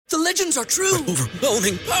The legends are true.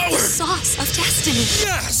 Overwhelming power! Sauce of destiny.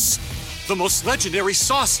 Yes! The most legendary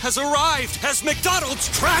sauce has arrived as McDonald's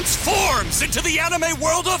transforms into the anime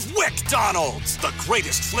world of WickDonald's. The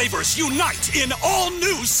greatest flavors unite in all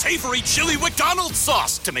new savory chili McDonald's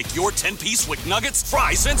sauce to make your 10-piece Wick Nuggets,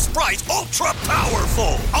 fries, and Sprite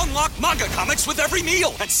ultra-powerful. Unlock manga comics with every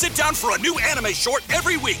meal and sit down for a new anime short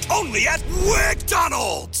every week only at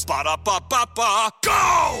WickDonald's. Ba-da-ba-ba-ba,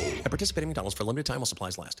 go! At participating McDonald's for a limited time while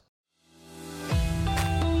supplies last.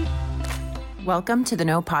 Welcome to the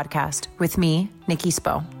No Podcast with me, Nikki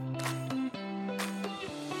Spo.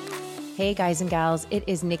 Hey guys and gals, it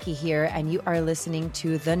is Nikki here, and you are listening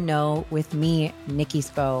to The No with me, Nikki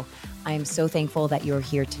Spo. I am so thankful that you're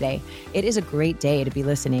here today. It is a great day to be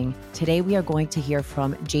listening. Today we are going to hear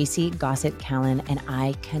from Jaycee, Gossett, Kallen, and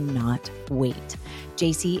I cannot wait.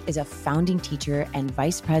 Jaycee is a founding teacher and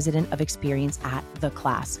vice president of experience at The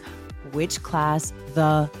Class. Which class?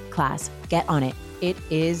 The Class. Get on it. It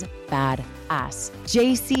is badass.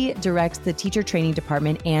 Jaycee directs the teacher training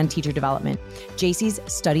department and teacher development. Jaycee's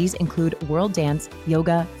studies include world dance,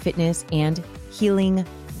 yoga, fitness, and healing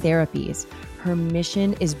therapies. Her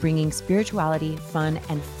mission is bringing spirituality, fun,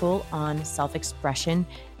 and full-on self-expression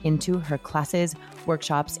into her classes,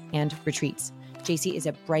 workshops, and retreats. Jaycee is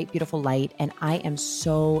a bright, beautiful light, and I am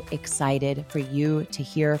so excited for you to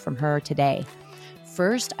hear from her today.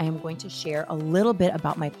 First, I am going to share a little bit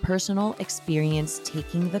about my personal experience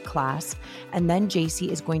taking the class, and then Jaycee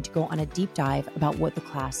is going to go on a deep dive about what the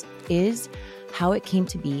class is, how it came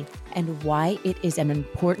to be, and why it is an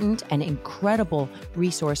important and incredible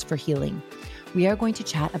resource for healing. We are going to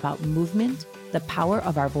chat about movement, the power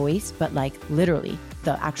of our voice, but like literally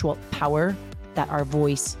the actual power that our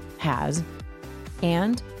voice has,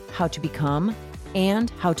 and how to become, and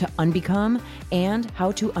how to unbecome, and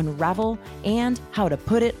how to unravel, and how to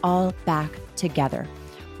put it all back together.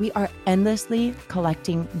 We are endlessly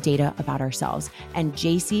collecting data about ourselves, and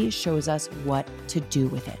Jaycee shows us what to do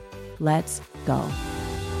with it. Let's go.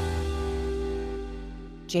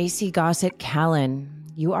 Jaycee, Gossett, Kallen,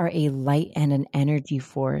 you are a light and an energy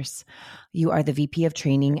force. You are the VP of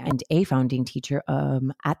training and a founding teacher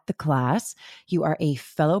at The Class. You are a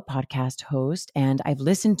fellow podcast host, and I've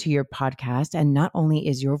listened to your podcast, and not only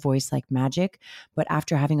is your voice like magic, but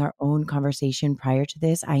after having our own conversation prior to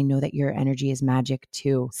this, I know that your energy is magic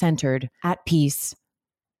too. Centered, at peace,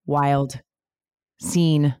 wild,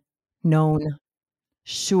 seen, known,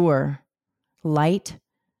 sure, light,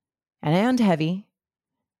 and heavy,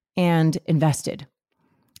 and invested.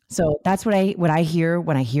 So that's what I hear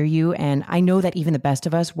when I hear you. And I know that even the best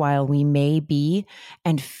of us, while we may be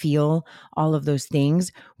and feel all of those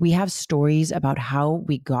things, we have stories about how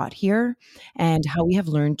we got here and how we have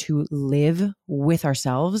learned to live with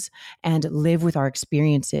ourselves and live with our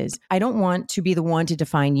experiences. I don't want to be the one to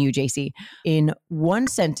define you, Jaycee. In one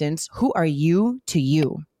sentence, who are you to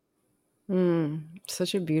you?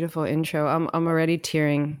 Such a beautiful intro. I'm already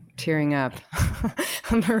tearing up.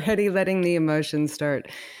 I'm already letting the emotions start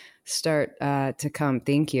to come.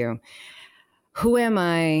 Thank you. Who am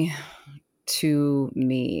I to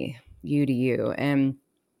me, you to you? And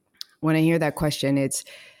when I hear that question,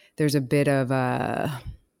 there's a bit of a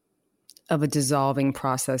dissolving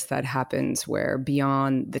process that happens where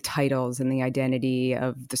beyond the titles and the identity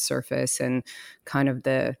of the surface and kind of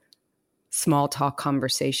the small talk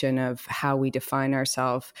conversation of how we define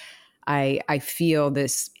ourselves, I feel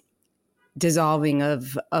this dissolving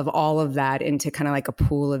of all of that into kind of like a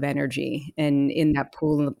pool of energy. And in that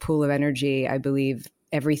pool of energy, I believe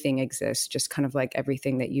everything exists, just kind of like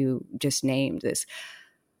everything that you just named, this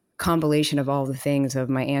compilation of all the things of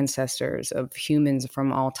my ancestors, of humans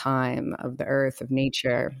from all time, of the earth, of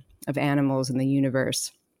nature, of animals in the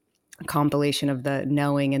universe, a compilation of the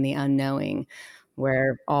knowing and the unknowing,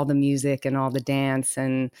 where all the music and all the dance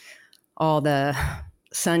and all the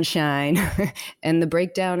sunshine and the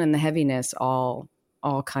breakdown and the heaviness all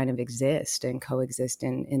kind of exist and coexist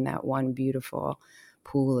in that one beautiful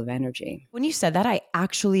pool of energy. When you said that, I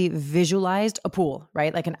actually visualized a pool,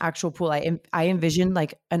 right? Like an actual pool. I envisioned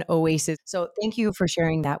like an oasis. So thank you for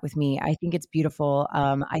sharing that with me. I think it's beautiful.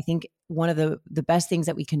 I think one of the best things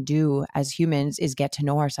that we can do as humans is get to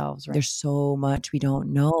know ourselves. Right? There's so much we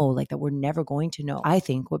don't know, like that we're never going to know. I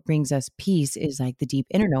think what brings us peace is like the deep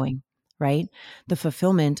inner knowing, right? The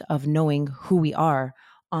fulfillment of knowing who we are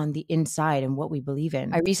on the inside and what we believe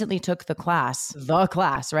in. I recently took the class,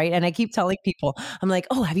 right? And I keep telling people, I'm like,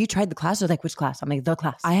 oh, have you tried the class? They're like, which class? I'm like, the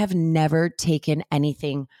class. I have never taken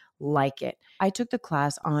anything like it. I took the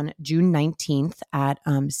class on June 19th at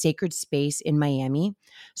Sacred Space in Miami.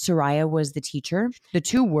 Soraya was the teacher. The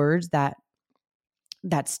two words that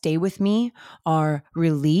that stay with me are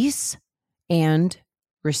release and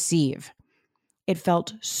receive. It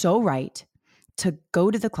felt so right to go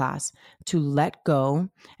to the class, to let go,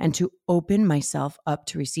 and to open myself up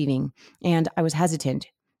to receiving. And I was hesitant.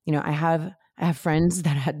 I have friends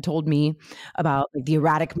that had told me about like the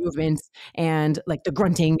erratic movements and like the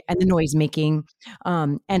grunting and the noise making.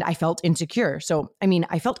 And I felt insecure. So,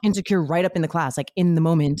 I felt insecure right up in the class, like in the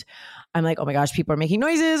moment. I'm like, oh my gosh, people are making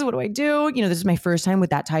noises. What do I do? This is my first time with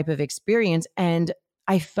that type of experience. And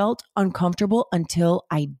I felt uncomfortable until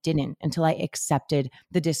I accepted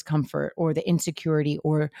the discomfort or the insecurity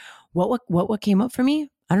or what came up for me.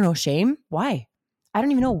 I don't know, shame. Why? I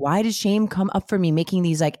don't even know. Why does shame come up for me making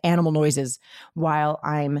these like animal noises while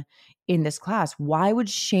I'm in this class? Why would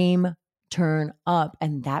shame turn up?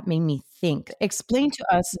 And that made me think. Explain to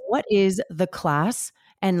us, what is the class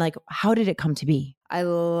and like, how did it come to be? I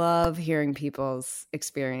love hearing people's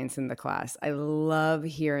experience in the class. I love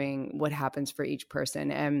hearing what happens for each person.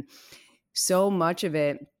 And so much of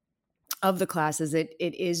the class is it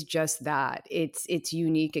is just that. It's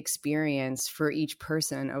unique experience for each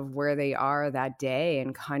person of where they are that day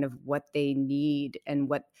and kind of what they need and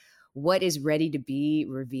what is ready to be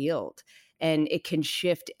revealed. And it can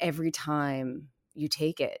shift every time you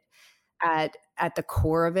take it. At the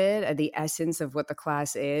core of it, at the essence of what the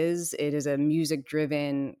class is, it is a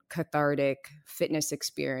music-driven, cathartic fitness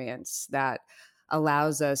experience that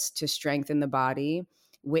allows us to strengthen the body,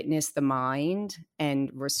 witness the mind,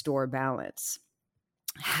 and restore balance.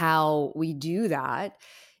 How we do that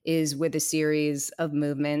is with a series of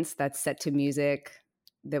movements that's set to music,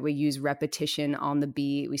 that we use repetition on the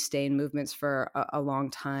beat. We stay in movements for a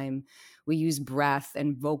long time. We use breath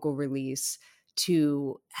and vocal release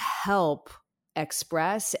to help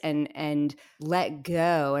express and let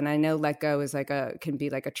go. And I know let go is can be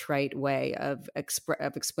like a trite way of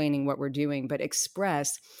explaining what we're doing, but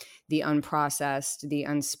express the unprocessed, the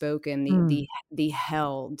unspoken, the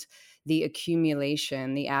held, the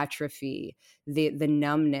accumulation, the atrophy, the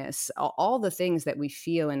numbness, all the things that we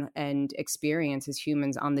feel and experience as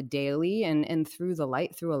humans on the daily and through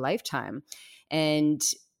a lifetime. And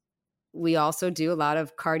we also do a lot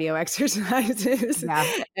of cardio exercises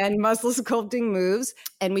and muscle sculpting moves.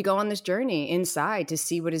 And we go on this journey inside to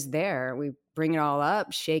see what is there. We bring it all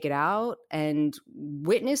up, shake it out, and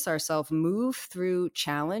witness ourselves move through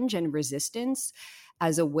challenge and resistance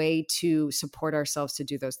as a way to support ourselves to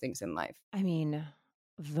do those things in life.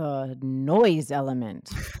 The noise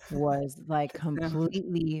element was like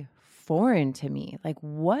completely foreign to me. Like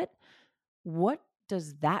what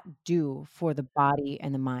does that do for the body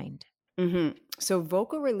and the mind? Mm-hmm. So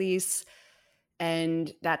vocal release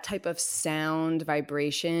and that type of sound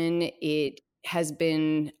vibration, it has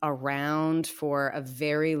been around for a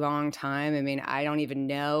very long time. I don't even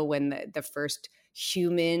know when the first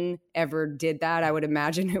human ever did that. I would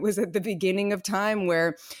imagine it was at the beginning of time,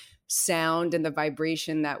 where sound and the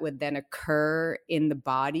vibration that would then occur in the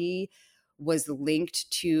body was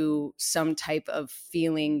linked to some type of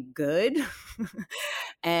feeling good.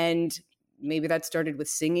 And maybe that started with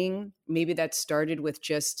singing. Maybe that started with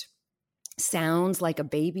just sounds like a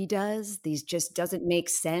baby does. These just doesn't make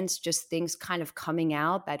sense, just things kind of coming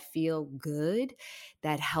out that feel good,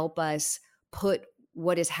 that help us put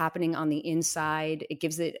what is happening on the inside. It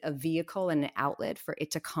gives it a vehicle and an outlet for it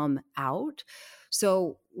to come out.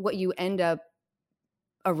 So what you end up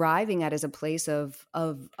arriving at is a place of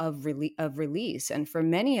release. And for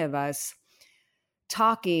many of us,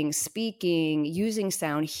 talking, speaking, using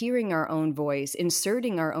sound, hearing our own voice,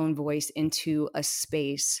 inserting our own voice into a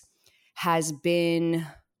space has been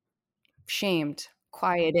shamed,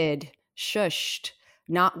 quieted, shushed,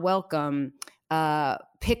 not welcome,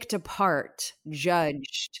 picked apart,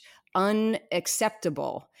 judged,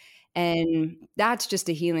 unacceptable. And that's just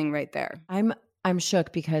a healing right there. I'm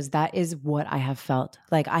shook because that is what I have felt.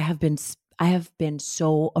 Like I have been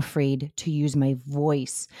so afraid to use my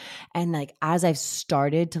voice. And like, as I've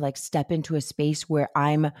started to like step into a space where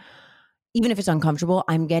even if it's uncomfortable,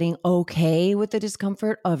 I'm getting okay with the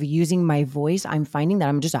discomfort of using my voice. I'm finding that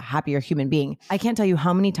I'm just a happier human being. I can't tell you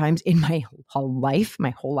how many times in my whole life,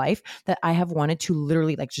 that I have wanted to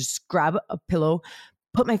literally like just grab a pillow,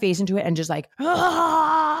 put my face into it and just like,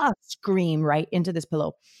 scream right into this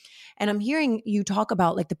pillow. And I'm hearing you talk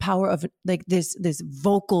about like the power of like this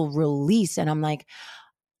vocal release. And I'm like,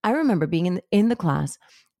 I remember being in the class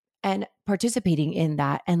and participating in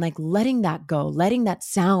that and like letting that go, letting that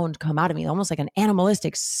sound come out of me, almost like an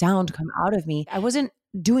animalistic sound come out of me. I wasn't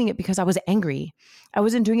doing it because I was angry. I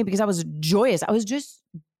wasn't doing it because I was joyous. I was just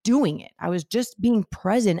doing it. I was just being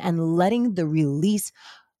present and letting the release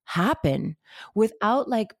happen without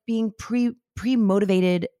like being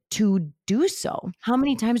pre-motivated to do so? How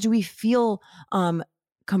many times do we feel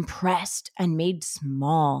compressed and made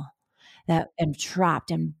small, that and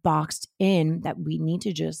trapped and boxed in, that we need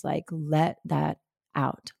to just like let that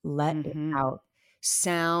out, let it out.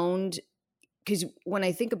 Sound, because when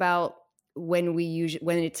I think about when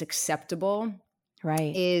it's acceptable,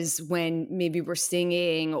 Right. is when maybe we're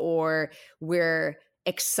singing or we're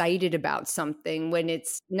excited about something. When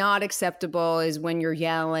it's not acceptable is when you're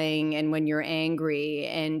yelling and when you're angry.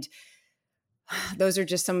 And those are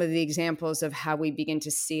just some of the examples of how we begin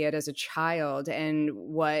to see it as a child. And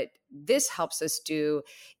what this helps us do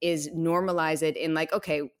is normalize it in like,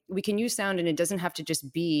 okay, we can use sound and it doesn't have to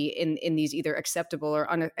just be in these either acceptable or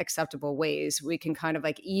unacceptable ways. We can kind of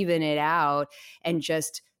like even it out and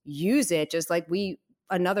just use it just like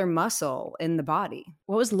another muscle in the body.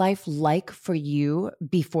 What was life like for you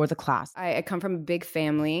before the class? I come from a big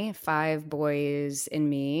family, 5 boys and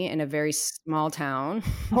me in a very small town.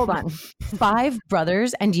 Hold on. 5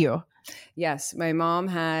 brothers and you. Yes. My mom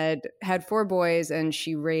had 4 boys and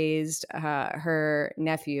she raised her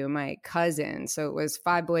nephew, my cousin. So it was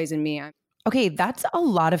 5 boys and me. Okay, that's a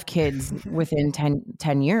lot of kids within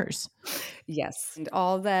 10 years. Yes. And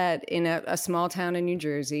all that in a small town in New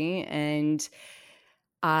Jersey. And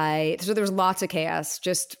so there was lots of chaos,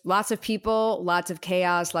 just lots of people, lots of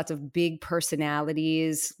chaos, lots of big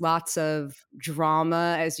personalities, lots of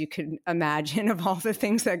drama, as you could imagine, of all the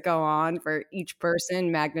things that go on for each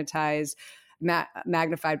person, magnified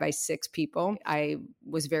by 6 people. I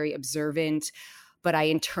was very observant, but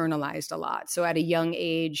I internalized a lot. So at a young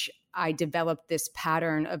age, I developed this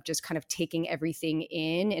pattern of just kind of taking everything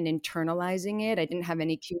in and internalizing it. I didn't have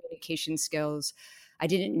any communication skills. I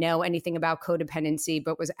didn't know anything about codependency,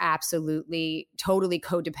 but was absolutely, totally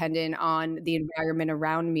codependent on the environment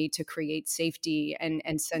around me to create safety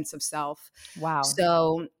and sense of self. Wow.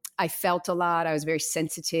 So I felt a lot. I was very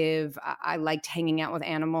sensitive. I liked hanging out with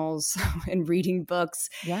animals and reading books.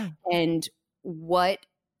 Yeah. And what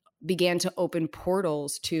began to open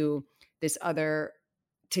portals to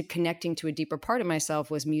to connecting to a deeper part of myself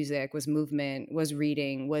was music, was movement, was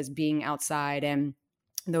reading, was being outside. And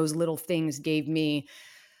those little things gave me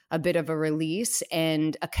a bit of a release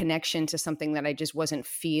and a connection to something that I just wasn't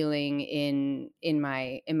feeling in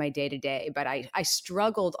my day-to-day. But I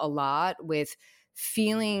struggled a lot with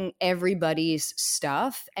feeling everybody's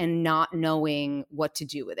stuff and not knowing what to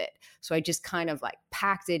do with it. So I just kind of like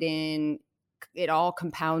packed it in. It all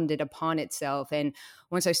compounded upon itself. And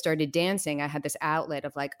once I started dancing, I had this outlet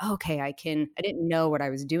of like, okay, I didn't know what I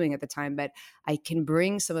was doing at the time, but I can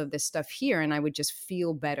bring some of this stuff here and I would just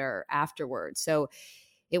feel better afterwards. So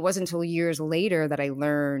it wasn't until years later that I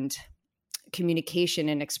learned communication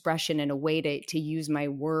and expression and a way to use my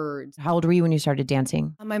words. How old were you when you started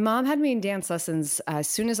dancing? My mom had me in dance lessons as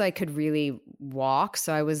soon as I could really walk.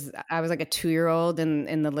 So I was like a 2-year-old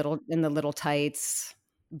in the little tights,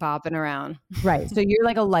 bopping around. Right. So you're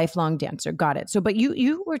like a lifelong dancer. Got it. So, but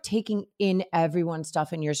you were taking in everyone's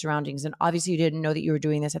stuff in your surroundings. And obviously you didn't know that you were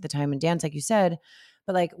doing this at the time in dance, like you said,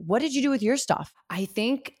 but like, what did you do with your stuff? I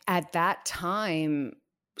think at that time,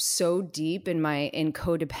 so deep in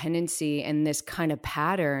codependency and this kind of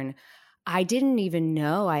pattern, I didn't even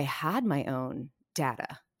know I had my own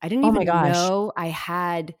data. I didn't even know I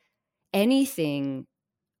had anything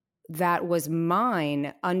that was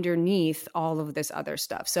mine underneath all of this other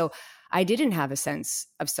stuff. So I didn't have a sense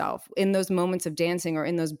of self in those moments of dancing, or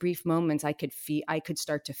in those brief moments. I could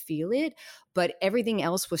start to feel it, but everything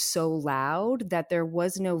else was so loud that there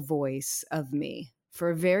was no voice of me for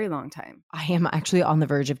a very long time. I am actually on the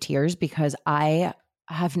verge of tears because I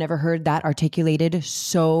have never heard that articulated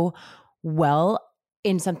so well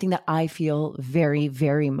in something that I feel very,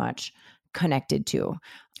 very much connected to.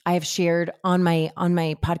 I have shared on my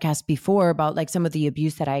podcast before about like some of the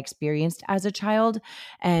abuse that I experienced as a child.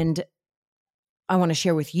 And I want to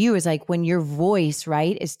share with you is like when your voice,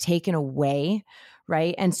 right, is taken away,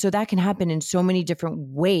 right? And so that can happen in so many different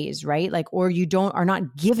ways, right? Like, or you are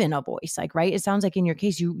not given a voice, like, right? It sounds like in your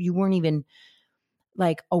case, you weren't even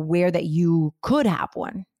like aware that you could have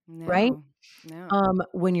one, right? No.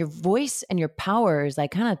 When your voice and your power is like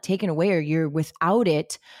kind of taken away, or you're without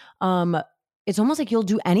it, it's almost like you'll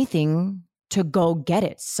do anything to go get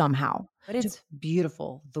it somehow. But it's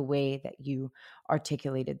beautiful the way that you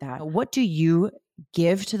articulated that. What do you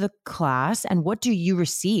give to the class and what do you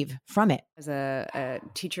receive from it? As a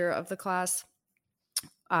teacher of the class,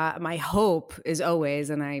 my hope is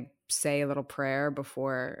always, and I say a little prayer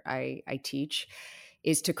before I teach,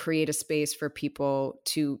 is to create a space for people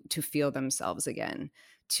to feel themselves again,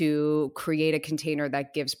 to create a container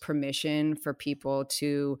that gives permission for people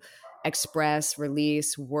to express,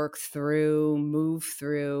 release, work through, move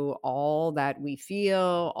through all that we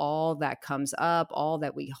feel, all that comes up, all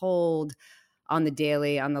that we hold on the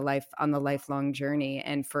daily, on the lifelong journey,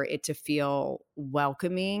 and for it to feel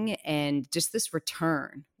welcoming and just this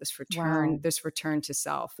return to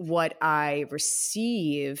self. What I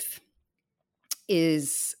receive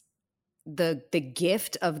is the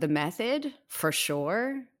gift of the method, for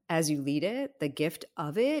sure, as you lead it, the gift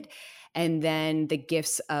of it, and then the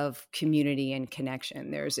gifts of community and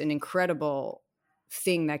connection. There's an incredible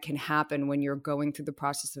thing that can happen when you're going through the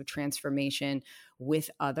process of transformation with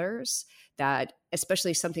others, that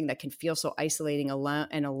especially something that can feel so isolating,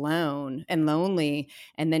 alone and lonely,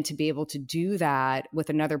 and then to be able to do that with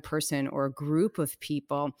another person or a group of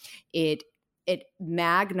people, it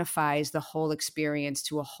magnifies the whole experience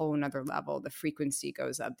to a whole nother level. The frequency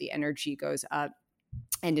goes up, the energy goes up.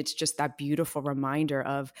 And it's just that beautiful reminder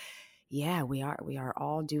of, yeah, we are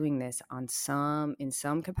all doing this in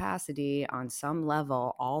some capacity, on some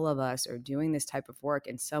level. All of us are doing this type of work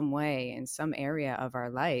in some way, in some area of our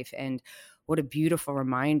life. And what a beautiful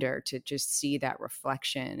reminder to just see that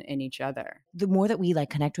reflection in each other. The more that we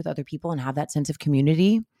connect with other people and have that sense of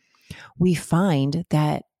community, we find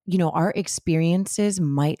that, our experiences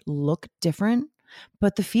might look different,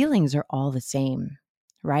 but the feelings are all the same,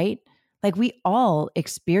 right? We all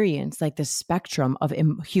experience the spectrum of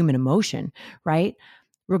human emotion, right?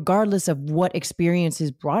 Regardless of what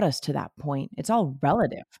experiences brought us to that point, it's all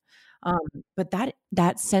relative. But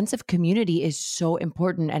that sense of community is so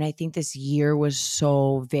important. And I think this year was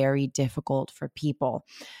so very difficult for people.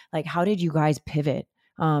 How did you guys pivot?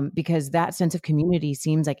 Because that sense of community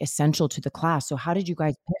seems essential to the class. So how did you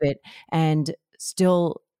guys pivot and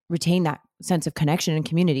still retain that sense of connection and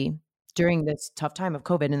community during this tough time of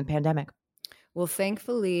COVID and the pandemic? Well,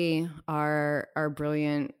 thankfully, our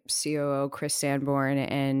brilliant COO, Chris Sanborn,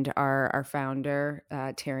 and our founder,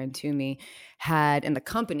 Taryn Toomey, and the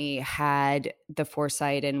company had the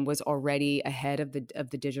foresight and was already ahead of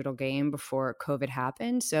the digital game before COVID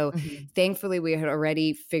happened. So thankfully, we had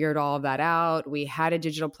already figured all of that out. We had a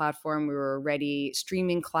digital platform. We were already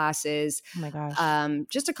streaming classes. Oh my gosh.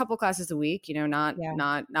 Just a couple classes a week, not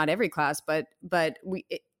every class, but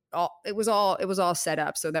it was all set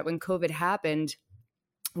up so that when COVID happened,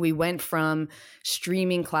 we went from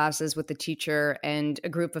streaming classes with the teacher and a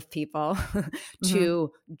group of people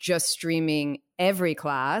to just streaming every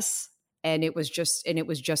class. And it was just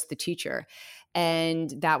the teacher.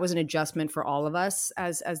 And that was an adjustment for all of us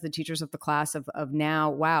as the teachers of the class of now,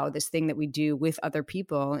 wow, this thing that we do with other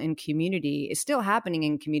people in community is still happening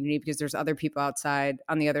in community because there's other people outside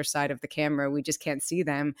on the other side of the camera. We just can't see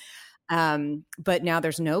them. But now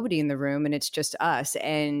there's nobody in the room and it's just us,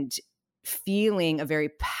 and feeling a very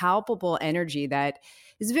palpable energy that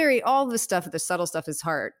is all the subtle stuff is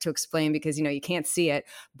hard to explain because, you can't see it,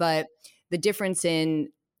 but the difference in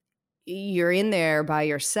you're in there by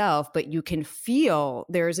yourself, but you can feel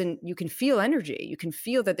you can feel energy. You can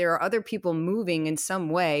feel that there are other people moving in some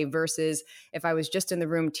way versus if I was just in the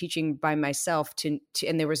room teaching by myself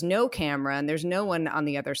and there was no camera and there's no one on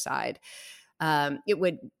the other side.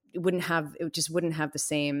 It just wouldn't have the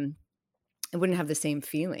same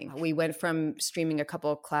feeling. We went from streaming a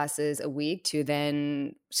couple of classes a week to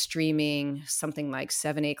then streaming something like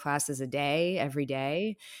 7-8 classes a day, every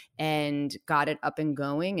day, and got it up and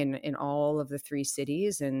going in all of the 3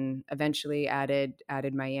 cities, and eventually added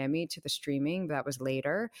Miami to the streaming. That was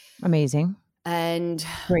later. Amazing. And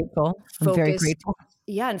grateful. I'm very grateful.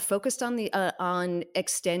 Yeah. And focused on on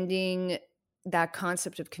extending that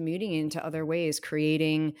concept of commuting into other ways,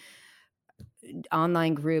 creating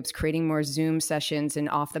online groups, creating more Zoom sessions and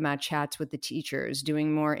off the mat chats with the teachers,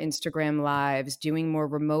 doing more Instagram lives, doing more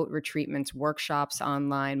remote retreatments, workshops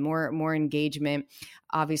online, more engagement,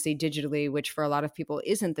 obviously digitally, which for a lot of people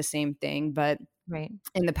isn't the same thing. But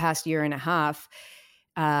in the past year and a half,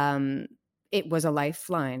 it was a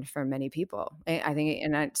lifeline for many people, I think,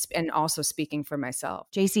 and also speaking for myself.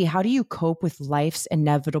 Jaycee, how do you cope with life's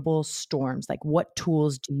inevitable storms? What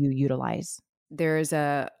tools do you utilize? There is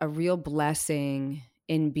a real blessing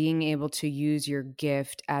in being able to use your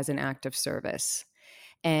gift as an act of service.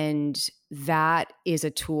 And that is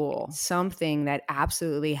a tool, something that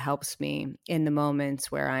absolutely helps me in the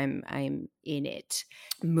moments where I'm in it,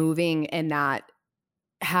 moving, and that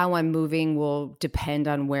how I'm moving will depend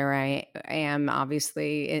on where I am,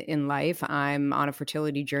 obviously, in life. I'm on a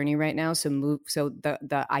fertility journey right now. So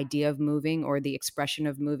the idea of moving or the expression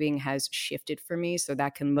of moving has shifted for me. So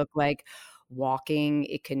that can look like walking.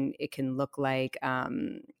 It can look like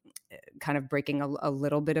kind of breaking a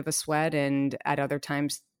little bit of a sweat. And at other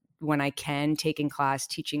times when I can, taking class,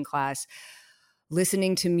 teaching class,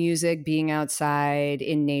 listening to music, being outside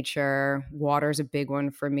in nature. Water's a big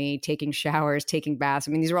one for me. Taking showers, taking baths.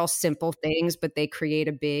 I mean, these are all simple things, but they create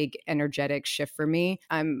a big energetic shift for me.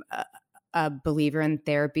 I'm a believer in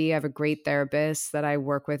therapy. I have a great therapist that I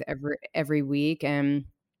work with every week, and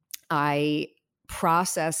I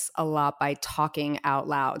process a lot by talking out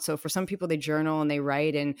loud. So for some people, they journal and they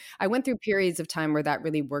write, and I went through periods of time where that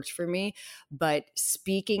really worked for me, but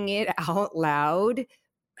speaking it out loud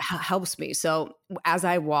helps me. So as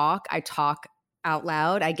I walk, I talk out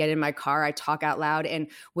loud. I get in my car, I talk out loud, and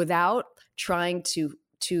without trying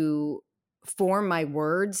to form my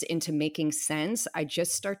words into making sense, I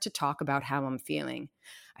just start to talk about how I'm feeling.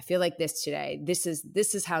 I feel like this today. This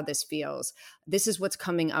is how this feels. This is what's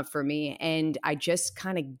coming up for me. And I just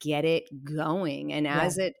kind of get it going. And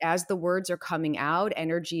as the words are coming out,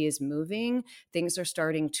 energy is moving, things are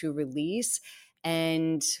starting to release.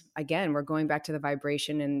 And again, we're going back to the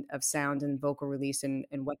vibration and of sound and vocal release and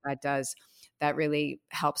what that does. That really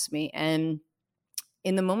helps me. And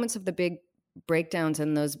in the moments of the big breakdowns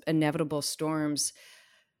and those inevitable storms,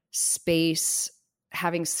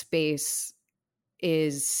 having space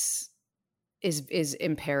is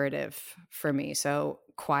imperative for me. So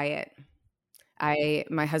quiet.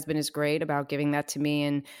 My husband is great about giving that to me,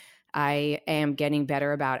 and I am getting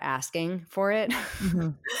better about asking for it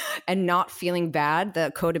and not feeling bad,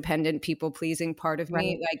 the codependent people pleasing part of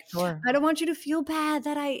me. Like, sure. I don't want you to feel bad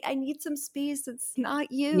that I need some space. It's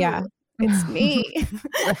not you. Yeah. It's me.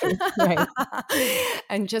 right.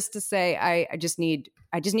 And just to say, I just need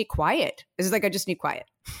quiet. It's like, I just need quiet.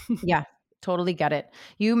 Yeah. Totally get it.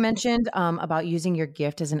 You mentioned about using your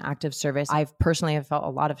gift as an act of service. I've personally have felt a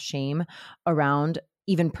lot of shame around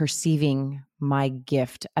even perceiving my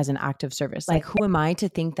gift as an act of service. Like, who am I to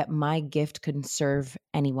think that my gift could serve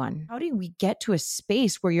anyone? How do we get to a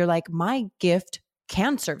space where you're like, my gift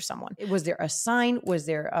can serve someone? Was there a sign? Was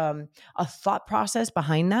there a thought process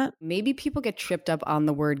behind that? Maybe people get tripped up on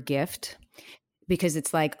the word gift because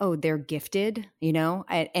it's like, oh, they're gifted,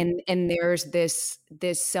 and there's this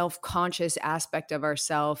self-conscious aspect of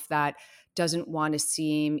ourself that doesn't want to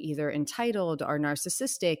seem either entitled or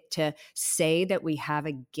narcissistic to say that we have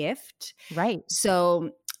a gift. Right.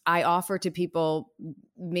 So I offer to people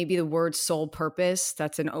maybe the word soul purpose,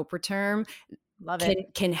 that's an Oprah term. Love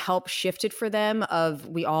it. Can help shift it for them of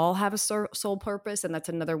we all have a soul purpose. And that's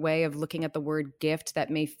another way of looking at the word gift that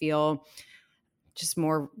may feel just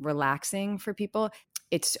more relaxing for people.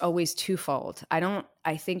 It's always twofold. I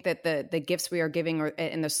think that the gifts we are giving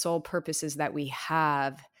and the soul purposes that we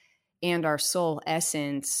have and our soul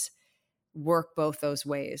essence work both those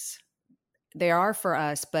ways. They are for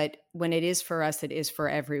us, but when it is for us, it is for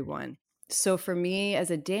everyone. So for me as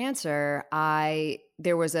a dancer,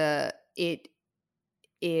 it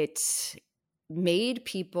made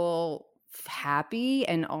people happy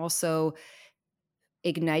and also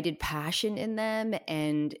ignited passion in them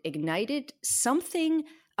and ignited something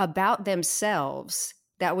about themselves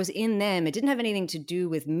that was in them. It didn't have anything to do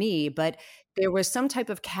with me, but there was some type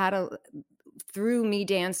of through me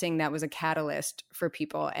dancing that was a catalyst for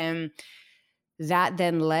people. And that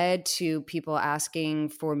then led to people asking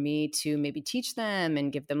for me to maybe teach them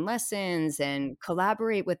and give them lessons and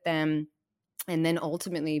collaborate with them. And then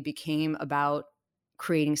ultimately became about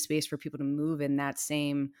creating space for people to move in that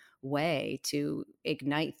same way to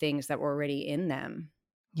ignite things that were already in them.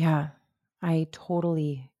 Yeah, I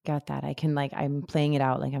totally get that. I'm playing it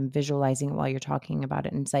out, like I'm visualizing it while you're talking about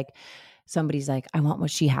it. And it's like, somebody's like, I want what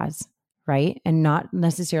she has, right? And not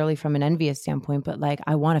necessarily from an envious standpoint, but like,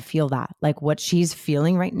 I want to feel that, like what she's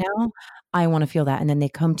feeling right now, I want to feel that. And then they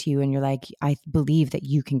come to you and you're like, I believe that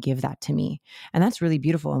you can give that to me. And that's really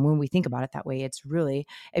beautiful. And when we think about it that way, it's really,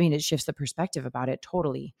 it shifts the perspective about it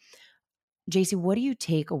totally. Jaycee, what do you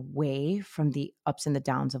take away from the ups and the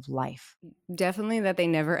downs of life? Definitely that they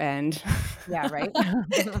never end. Yeah, right?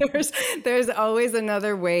 there's always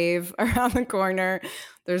another wave around the corner.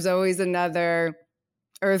 There's always another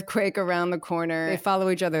earthquake around the corner. They follow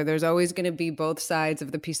each other. There's always going to be both sides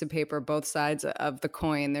of the piece of paper, both sides of the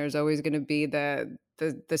coin. There's always going to be the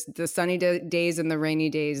sunny days and the rainy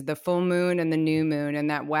days, the full moon and the new moon, and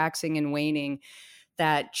that waxing and waning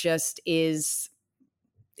that just is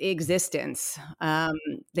existence.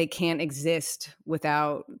 They can't exist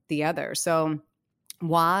without the other. So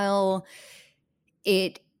while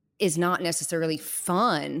it is not necessarily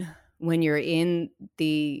fun when you're in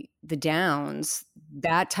the downs,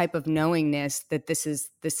 that type of knowingness that this is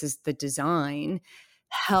the design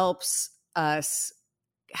helps us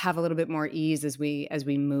have a little bit more ease as we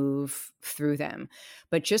move through them.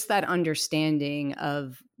 But just that understanding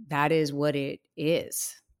of that is what it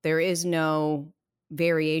is. There is no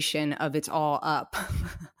variation of it's all up.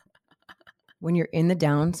 When you're in the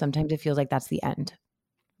down, sometimes it feels like that's the end,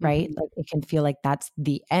 right? Mm-hmm. Like it can feel like that's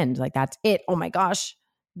the end. Like that's it. Oh my gosh,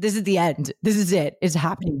 this is the end. This is it. It's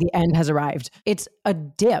happening. The end has arrived. It's a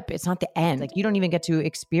dip. It's not the end. Like you don't even get to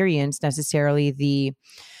experience necessarily the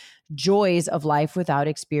joys of life without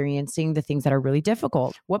experiencing the things that are really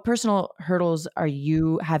difficult. What personal hurdles have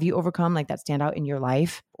you overcome like that stand out in your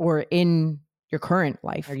life or in your current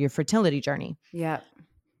life or your fertility journey? Yeah,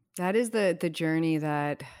 that is the journey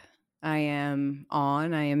that I am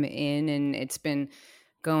in, and it's been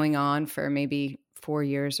going on for maybe 4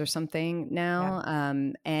 years or something now. Yeah.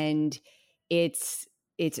 And it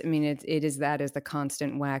is the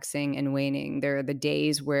constant waxing and waning. There are the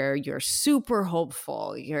days where you're super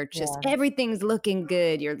hopeful. You're just, everything's looking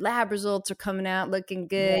good. Your lab results are coming out looking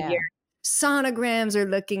good. Yeah. Your sonograms are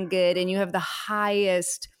looking good, and you have the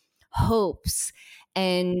highest hopes.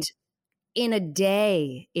 And in a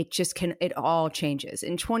day, it all changes.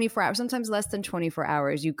 In 24 hours, sometimes less than 24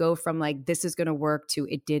 hours, you go from like, this is going to work to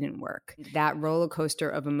it didn't work. That roller coaster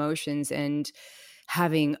of emotions and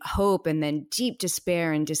having hope and then deep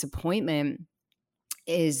despair and disappointment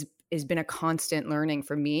has been a constant learning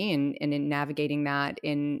for me and in navigating that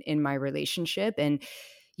in my relationship. And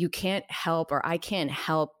you can't help, or I can't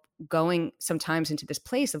help going sometimes into this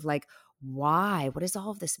place of like, why? What does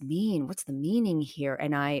all of this mean? What's the meaning here?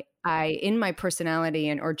 And I in my personality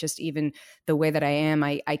and or just even the way that I am,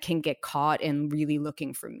 I can get caught in really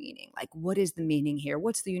looking for meaning. Like, what is the meaning here?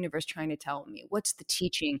 What's the universe trying to tell me? What's the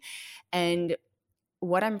teaching? And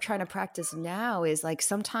what I'm trying to practice now is like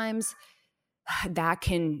sometimes that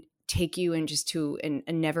can take you in just to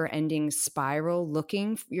a never-ending spiral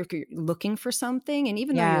you're looking for something. And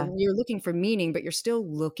even though you're looking for meaning, but you're still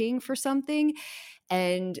looking for something.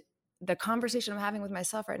 And the conversation I'm having with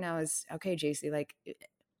myself right now is, okay, Jaycee, like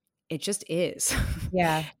it just is.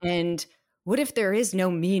 Yeah. And what if there is no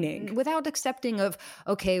meaning? Without accepting of,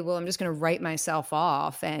 okay, well, I'm just going to write myself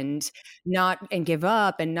off and give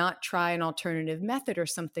up and not try an alternative method or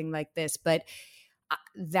something like this. But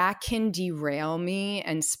that can derail me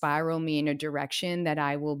and spiral me in a direction that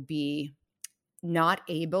I will be not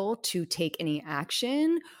able to take any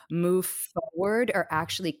action, move forward, or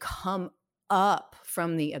actually come up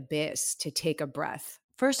from the abyss to take a breath.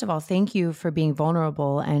 First of all, thank you for being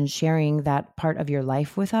vulnerable and sharing that part of your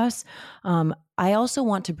life with us. I also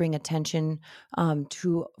want to bring attention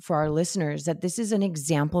for our listeners that this is an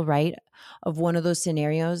example, right, of one of those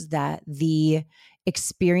scenarios that the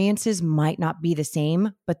experiences might not be the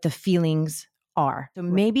same, but the feelings are. So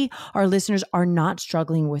maybe our listeners are not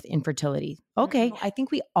struggling with infertility. Okay, I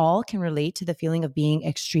think we all can relate to the feeling of being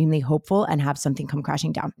extremely hopeful and have something come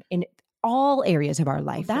crashing down in all areas of our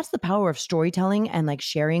life. That's the power of storytelling and like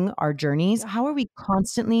sharing our journeys. How are we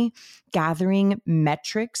constantly gathering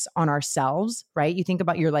metrics on ourselves, right? You think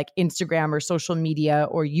about your like Instagram or social media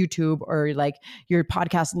or YouTube or like your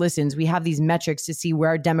podcast listens. We have these metrics to see where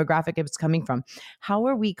our demographic is coming from. How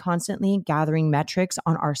are we constantly gathering metrics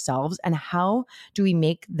on ourselves, and how do we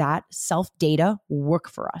make that self-data work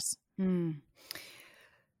for us?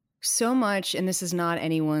 So much, and this is not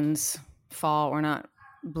anyone's fault. We're not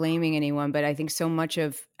blaming anyone, but I think so much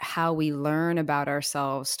of how we learn about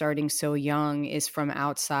ourselves starting so young is from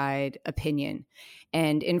outside opinion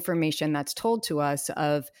and information that's told to us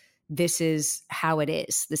of this is how it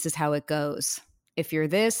is. This is how it goes. If you're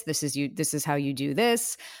this is you. This is how you do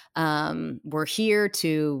this. We're here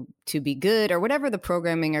to be good, or whatever the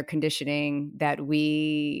programming or conditioning that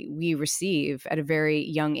we receive at a very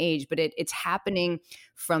young age. But it's happening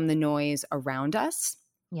from the noise around us.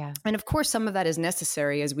 Yeah. And of course, some of that is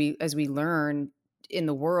necessary as we learn in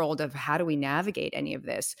the world of how do we navigate any of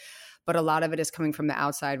this. But a lot of it is coming from the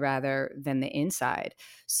outside rather than the inside.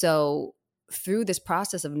 So through this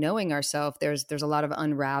process of knowing ourselves, there's a lot of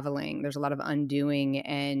unraveling, there's a lot of undoing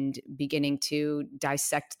and beginning to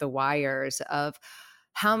dissect the wires of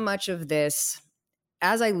how much of this,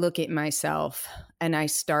 as I look at myself and I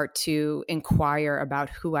start to inquire about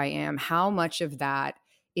who I am, how much of that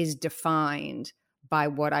is defined by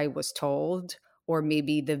what I was told or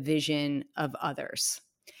maybe the vision of others.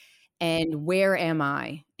 And where am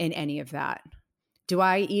I in any of that? Do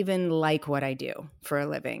I even like what I do for a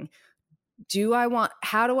living?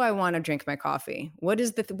 How do I want to drink my coffee? What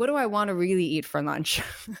do I want to really eat for lunch?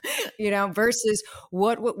 Versus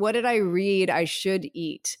what did I read I should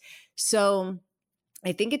eat? So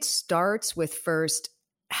I think it starts with first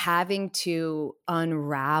having to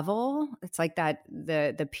unravel, it's like that,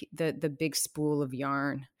 the big spool of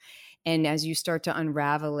yarn. And as you start to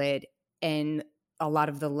unravel it, and a lot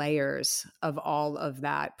of the layers of all of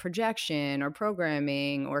that projection or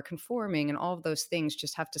programming or conforming and all of those things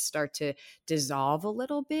just have to start to dissolve a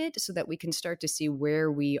little bit so that we can start to see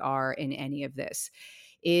where we are in any of this.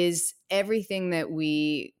 Is everything that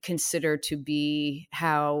we consider to be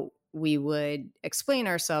how we would explain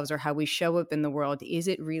ourselves or how we show up in the world, is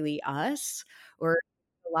it really us? Or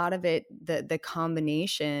a lot of it, the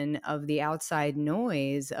combination of the outside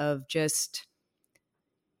noise of just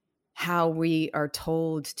how we are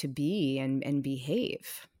told to be and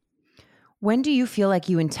behave. When do you feel like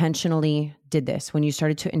you intentionally did this? When you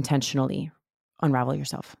started to intentionally unravel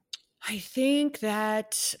yourself? I think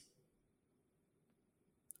that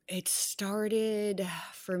it started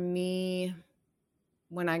for me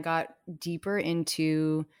when I got deeper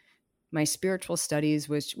into my spiritual studies,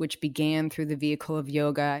 which began through the vehicle of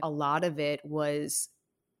yoga. A lot of it was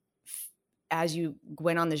as you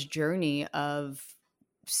went on this journey of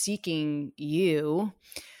seeking you,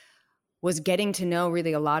 was getting to know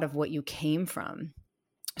really a lot of what you came from.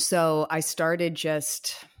 So I started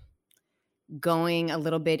just going a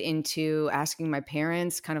little bit into asking my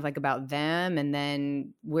parents kind of like about them and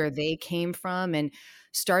then where they came from, and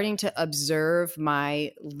starting to observe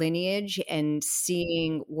my lineage and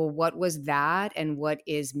seeing, well, what was that and what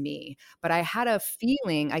is me? But I had a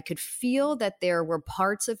feeling, I could feel that there were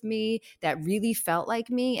parts of me that really felt like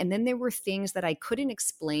me. And then there were things that I couldn't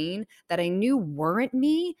explain that I knew weren't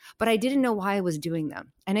me, but I didn't know why I was doing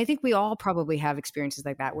them. And I think we all probably have experiences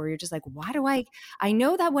like that where you're just like, why do I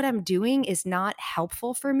know that what I'm doing is not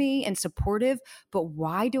helpful for me and supportive, but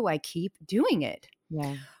why do I keep doing it?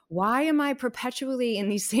 Yeah. Why am I perpetually in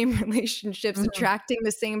these same relationships, attracting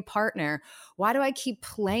the same partner? Why do I keep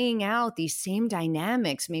playing out these same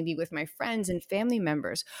dynamics, maybe with my friends and family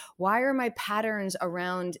members? Why are my patterns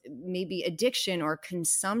around maybe addiction or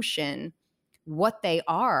consumption what they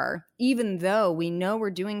are, even though we know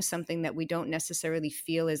we're doing something that we don't necessarily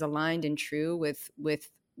feel is aligned and true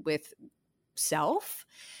with self?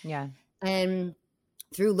 Yeah. And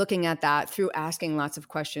through looking at that, through asking lots of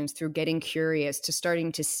questions, through getting curious, to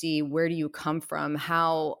starting to see, where do you come from?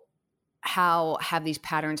 How have these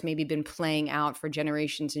patterns maybe been playing out for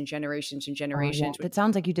generations and generations and generations? It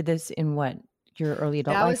sounds like you did this in what, your early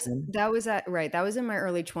adult life? That was in my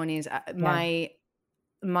early 20s.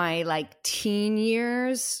 My like teen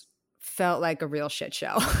years felt like a real shit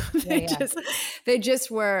show. They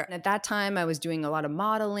just were. At that time, I was doing a lot of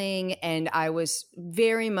modeling, and I was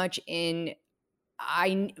very much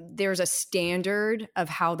there's a standard of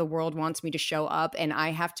how the world wants me to show up, and I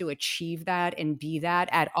have to achieve that and be that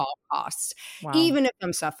at all costs. Wow. Even if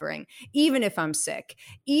I'm suffering, even if I'm sick,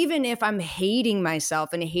 even if I'm hating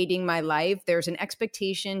myself and hating my life, there's an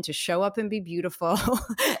expectation to show up and be beautiful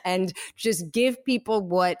and just give people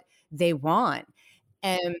what they want.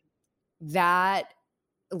 And that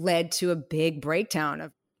led to a big breakdown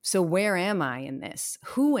of, so where am I in this?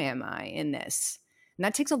 Who am I in this? And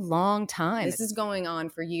that takes a long time. This is going on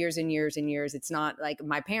for years and years and years. It's not like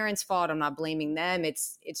my parents' fault. I'm not blaming them.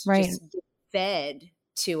 It's right. Just fed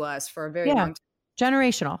to us for a very long time.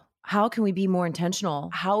 Generational. How can we be more intentional?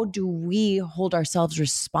 How do we hold ourselves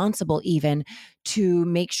responsible even to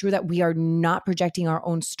make sure that we are not projecting our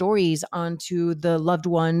own stories onto the loved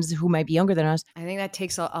ones who might be younger than us? I think that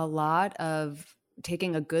takes a lot of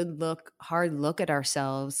taking a hard look at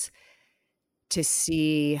ourselves to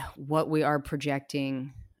see what we are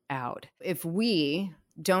projecting out. If we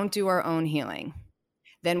don't do our own healing,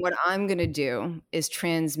 then what I'm going to do is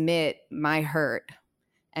transmit my hurt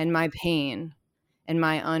and my pain and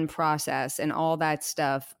my unprocessed and all that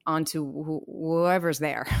stuff onto whoever's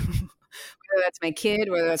there, whether that's my kid,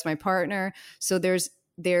 whether that's my partner. So there's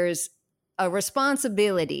a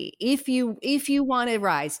responsibility if you want to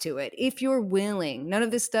rise to it, if you're willing. None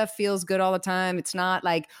of this stuff feels good all the time. It's not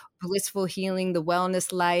like blissful healing. The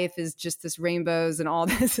wellness life is just this rainbows and all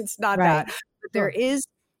this. It's not that. But there is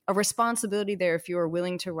a responsibility there if you are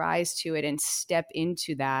willing to rise to it and step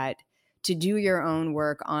into that, to do your own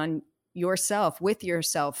work on yourself, with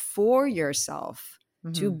yourself, for yourself,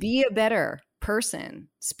 to be a better person,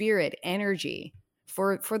 spirit, energy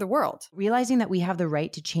for the world. Realizing that we have the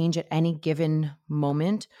right to change at any given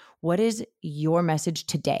moment. What is your message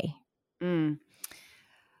today?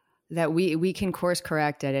 That we can course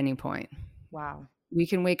correct at any point. Wow. We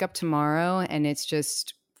can wake up tomorrow and it's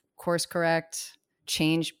just course correct,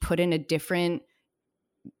 change, put in a different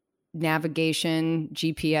navigation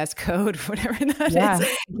GPS code, whatever that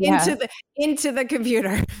is, into the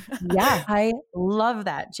computer. Yeah, I love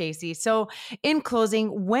that, Jaycee. So in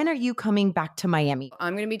closing, when are you coming back to Miami?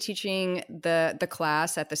 I'm going to be teaching the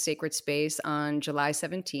class at the Sacred Space on July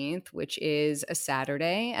 17th, which is a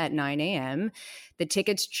Saturday at 9 a.m. The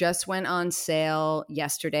tickets just went on sale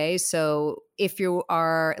yesterday. So if you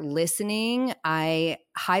are listening, I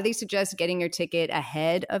highly suggest getting your ticket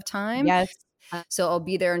ahead of time. Yes. So I'll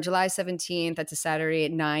be there on July 17th. That's a Saturday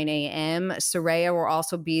at 9 a.m. Soraya will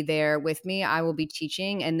also be there with me. I will be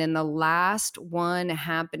teaching. And then the last one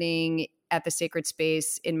happening at the Sacred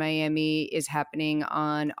Space in Miami is happening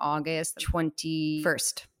on August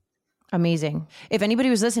 21st. Amazing. If anybody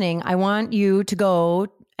was listening, I want you to go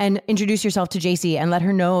and introduce yourself to Jaycee and let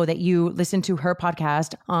her know that you listen to her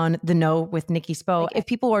podcast on The Know with Nikki Spo. If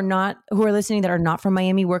people who are listening that are not from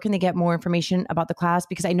Miami, where can they get more information about the class?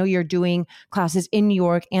 Because I know you're doing classes in New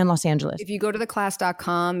York and Los Angeles. If you go to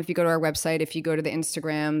theclass.com, if you go to our website, if you go to the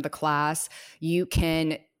Instagram, the class, you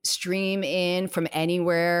can stream in from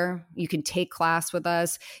anywhere. You can take class with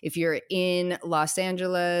us. If you're in Los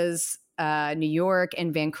Angeles, New York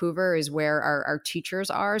and Vancouver is where our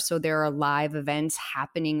teachers are. So there are live events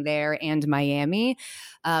happening there and Miami.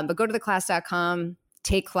 But go to theclass.com,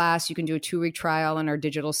 take class. You can do a 2-week trial in our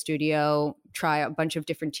digital studio, try a bunch of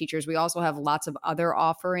different teachers. We also have lots of other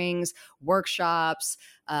offerings, workshops,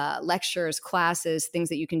 lectures, classes, things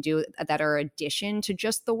that you can do that are addition to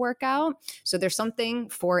just the workout. So there's something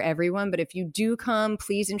for everyone. But if you do come,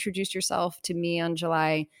 please introduce yourself to me on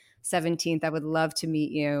July 17th. I would love to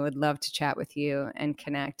meet you. I would love to chat with you and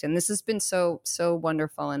connect. And this has been so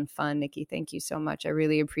wonderful and fun, Nikki. Thank you so much. I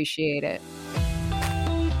really appreciate it.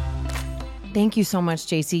 Thank you so much,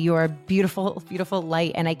 Jaycee. You are a beautiful, beautiful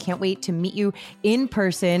light. And I can't wait to meet you in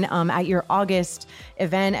person at your August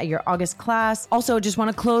event, at your August class. Also, just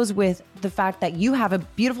want to close with the fact that you have a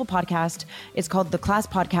beautiful podcast. It's called The Class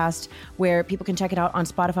Podcast, where people can check it out on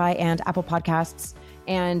Spotify and Apple Podcasts.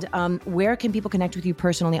 And where can people connect with you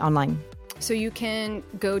personally online? So you can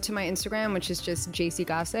go to my Instagram, which is just Jaycee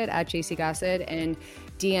Gossett, at Jaycee Gossett, and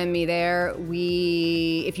DM me there.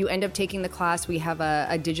 If you end up taking the class, we have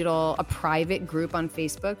a private group on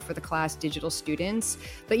Facebook for the class digital students.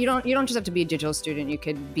 But you don't just have to be a digital student. You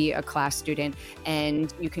could be a class student,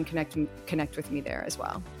 and you can connect with me there as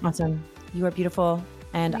well. Awesome. You are beautiful,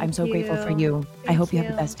 and I'm so grateful for you. I hope you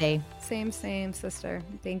have the best day. Same, sister.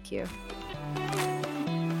 Thank you.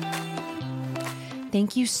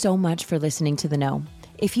 Thank you so much for listening to The Know.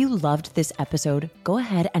 If you loved this episode, go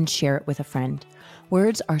ahead and share it with a friend.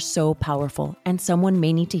 Words are so powerful, and someone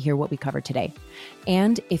may need to hear what we covered today.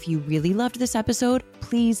 And if you really loved this episode,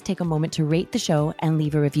 please take a moment to rate the show and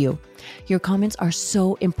leave a review. Your comments are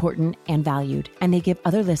so important and valued, and they give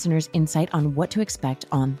other listeners insight on what to expect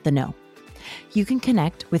on The Know. You can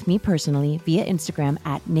connect with me personally via Instagram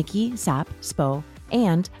at Nikki Sap Spo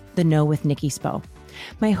and The Know with Nikki Spo.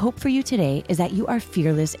 My hope for you today is that you are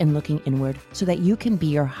fearless in looking inward so that you can be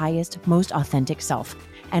your highest, most authentic self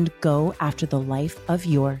and go after the life of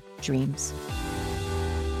your dreams.